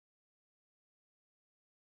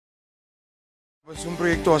Pues es un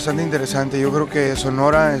proyecto bastante interesante. Yo creo que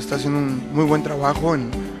Sonora está haciendo un muy buen trabajo en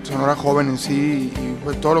Sonora joven en sí y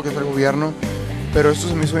pues todo lo que es el gobierno. Pero esto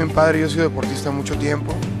se me hizo bien padre. Yo he sido deportista mucho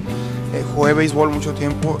tiempo, jugué béisbol mucho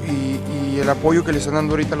tiempo y el apoyo que le están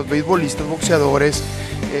dando ahorita a los beisbolistas, boxeadores,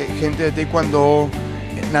 gente de taekwondo,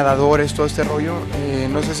 nadadores, todo este rollo.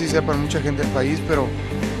 No sé si sepan mucha gente del país, pero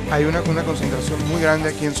hay una concentración muy grande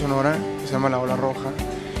aquí en Sonora que se llama la Ola Roja.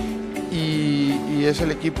 Y es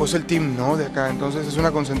el equipo, es el team, ¿no?, de acá. Entonces es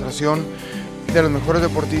una concentración de los mejores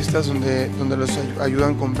deportistas donde los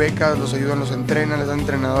ayudan con becas, los ayudan, los entrenan, les dan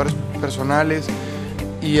entrenadores personales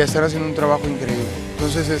y están haciendo un trabajo increíble.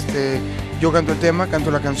 Entonces yo canto el tema,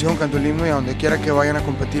 canto la canción, canto el himno y a donde quiera que vayan a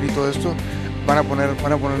competir y todo esto van a poner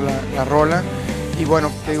la rola. Y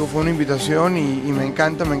bueno, te digo, fue una invitación y me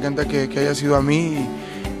encanta que haya sido a mí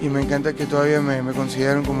y me encanta que todavía me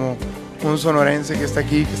consideren como un sonorense que está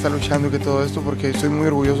aquí, que está luchando y que todo esto, porque estoy muy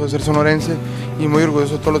orgulloso de ser sonorense y muy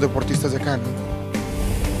orgulloso de todos los deportistas de acá, ¿no?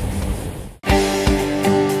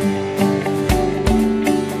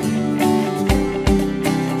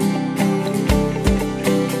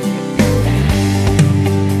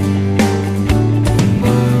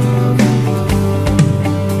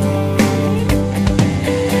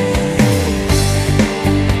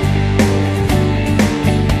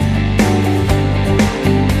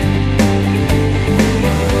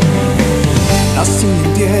 Nací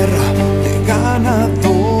en tierra de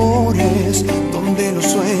ganadores, donde los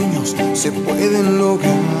sueños se pueden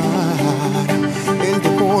lograr. El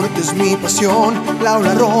deporte es mi pasión, la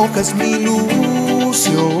Ola Roja es mi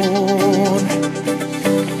ilusión.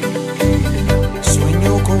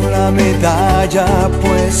 Sueño con la medalla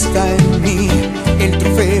puesta en mí, el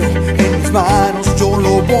trofeo en mis manos, yo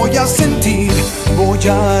lo voy a sentir. Voy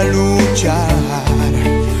a luchar,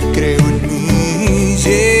 creo en mí,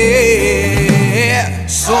 yeah.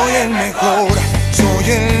 Soy el mejor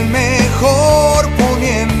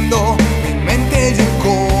poniendo mi mente y el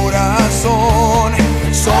corazón.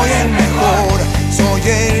 Soy el mejor,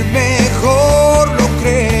 lo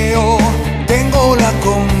creo, tengo la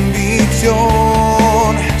convicción.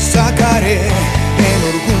 Sacaré el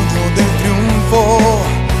orgullo del triunfo,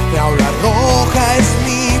 la Ola Roja es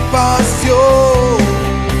mi pasión.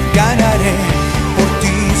 Ganaré por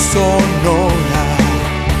ti, Sonora.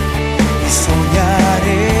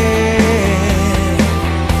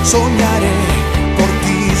 Soñaré por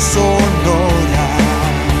ti, Sonora,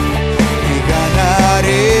 y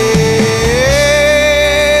ganaré.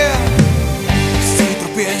 Si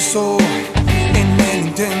tropiezo en el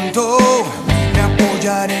intento, me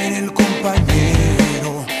apoyaré en el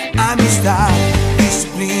compañero. Amistad,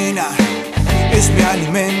 disciplina, es mi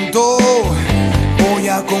alimento. Voy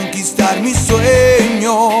a conquistar mis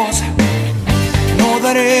sueños, no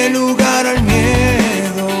daré lugar al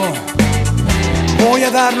miedo. Voy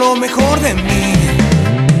a dar lo mejor de mí.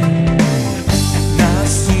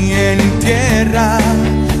 Nací en tierra